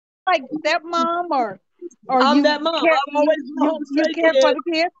like stepmom or I'm you that mom. care I've always brought home you stray care for kids.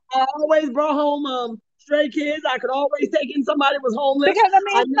 the kids? I always brought home stray kids. I could always take in somebody who was homeless. Because I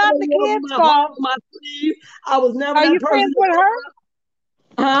mean, I it's never not the wore kids' my heart fault. on my sleeve. I was never Are that you person friends to with walk her?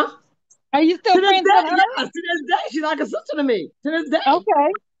 around. Huh? Are you To still this friends with day, her? yes. To this day, she's like a sister to me. To this day. Okay.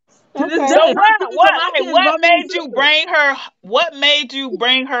 To this Okay. day. So If I see her to my kids, what brother and made you sister. bring her? What made you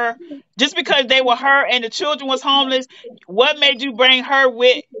bring her? Just because they were her and the children was homeless, what made you bring her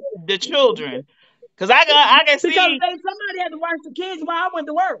with the children? Because I can Because see. somebody had to watch the kids while I went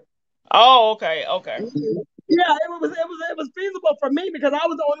to work. Oh, okay, okay. Yeah, it was feasible for me because I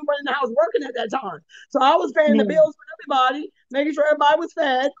was the only one in the house working at that time. So I was paying the Yeah. bills for everybody, making sure everybody was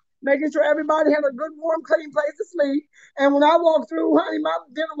fed, making sure everybody had a good, warm, clean place to sleep. And when I walked through, honey, my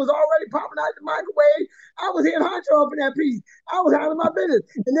dinner was already popping out the microwave. I was hitting honcho up in that piece. I was handling my business.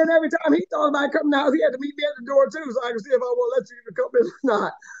 And then every time he thought about coming out, he had to meet me at the door too, so I could see if I want to let you even come in or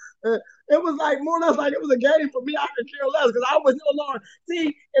not. It was like more or less like it was a game for me. I could care less because I was no longer. See,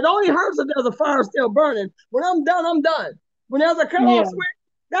 it only hurts if there's a fire still burning. When I'm done, I'm done. When there's a cutoff Yeah. switch,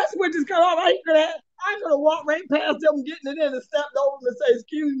 that switch is cut off. I could have walked right past them, getting it in, and stepped over them and say,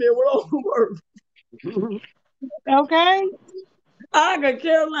 "Excuse me," and went on to work. Okay. I could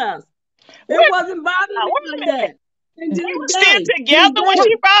care less. It Wait, wasn't bothering me wait a like minute. that. And They to this were still day, to this together when day,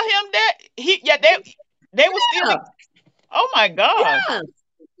 she brought him that. They were still. yeah, Oh my gosh. yes,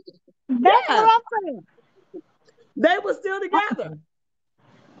 That's what yes, I'm saying. they were still together.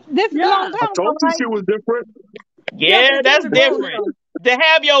 This is a long Yeah, I time ago, told you right? she was different. yeah, because Yeah, the kids that's are grown different. now. To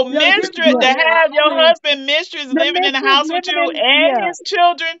have your Yeah, the kids are mistress, to grown Yeah. now. have I your mean, husband mistress The living in the mistress house with living you in, and yeah. his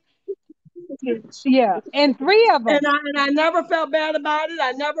children. Yeah. And three of and them. I never felt bad about it.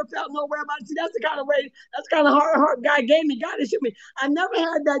 I never felt nowhere about it. See, that's the kind of way, that's the kind of heart God gave me. God has shoot me. I never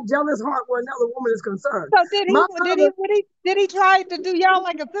had that jealous heart where another woman is concerned. So My father, did he try to do y'all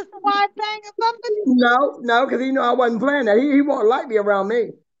like a sister wife thing or something? no, no, because he knew I wasn't playing that. He won't like me around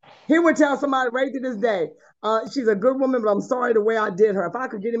me. He would tell somebody right to this day, she's a good woman, but I'm sorry the way I did her. If I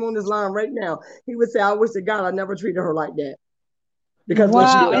could get him on this line right now, he would say, I wish to God I never treated her like that. Because what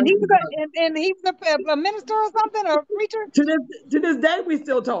she Wow. done, And he she was done. and he was a minister or something or a preacher? To this day, we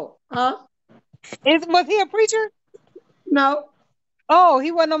still talk. Huh? Was he a preacher? No, Oh,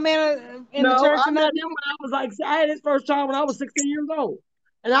 he wasn't no man in the no. church I or met nothing? him when I was like, I had his first child when I was 16 years old.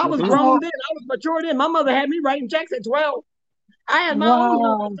 And I was Hmm. Oh, grown then. I was mature then. My mother had me writing checks at 12. I had my own when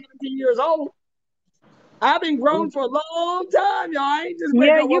I was wow. 17 years old. I've been grown for a long time, y'all. I ain't just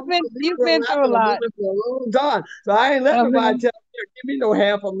wake Yeah, up one morning and be you've grown. been I've through a been a lot. woman for a long time. So I ain't let I nobody mean, tell me or give me no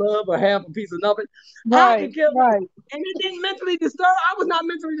half of love or half a piece of nothing. I right, could care less. right. And it didn't mentally disturb. I was not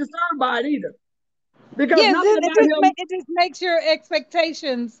mentally disturbed by it either. Because Yes, nothing about him it just makes your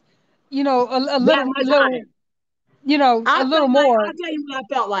expectations, a that much higher. a I little felt like, more. I'll tell you what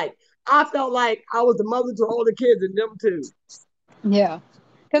I felt like. I felt like I was the mother to all the kids and them too. Yeah,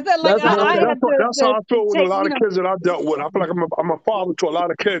 because like That's You how I know, I felt. had that's how I to feel with a take, lot of kids that I dealt with. I feel like I'm a father to a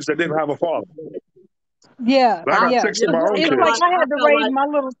lot of kids that didn't have a father. yeah, And I got I, yeah. six yeah, of my I own It's felt like kids. like, I I had to felt raise like, my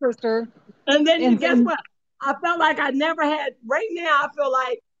little sister, and then guess and what? I felt like I never had, right now, I feel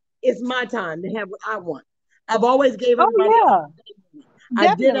like it's my time to have what I want. I've always gave oh everybody else yeah, what they wanted. I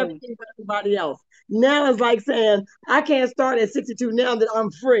did definitely. everything for everybody else. Now it's like saying, I can't start at 62 now that I'm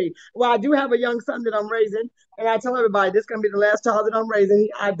free. Well, I do have a young son that I'm raising, and I tell everybody this is going to be the last child that I'm raising.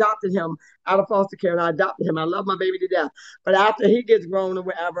 I adopted him out of foster care, and I adopted him. I love my baby to death. But after he gets grown or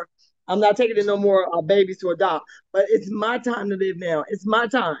whatever, I'm not taking in no more babies to adopt. But it's my time to live now. It's my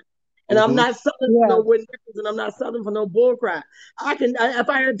time. And I'm Hmm. not selling for Yeah. no wooden nickels, and I'm not selling for no bull crap. If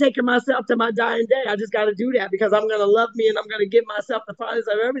I had taken myself to my dying day, I just got to do that because I'm going to love me and I'm going to give myself the finest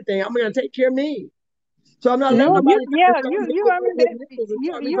of everything. I'm going to take care of me. So I'm not letting No, nobody come and start me you with no earned wooden it. nickels and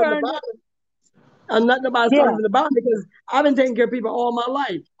start me You from the earned it. bottom. I'm not nobody starting Yeah, from the bottom because I've been taking care of people all my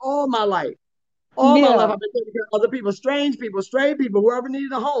life. All my life. All my life, yeah. I've been taking care of other people, strange people, stray people, whoever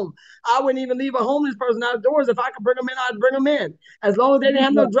needed a home. I wouldn't even leave a homeless person outdoors. If I could bring them in, I'd bring them in. As long as they didn't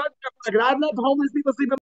have no Yeah. drugs in their pocket. I've let homeless people sleep in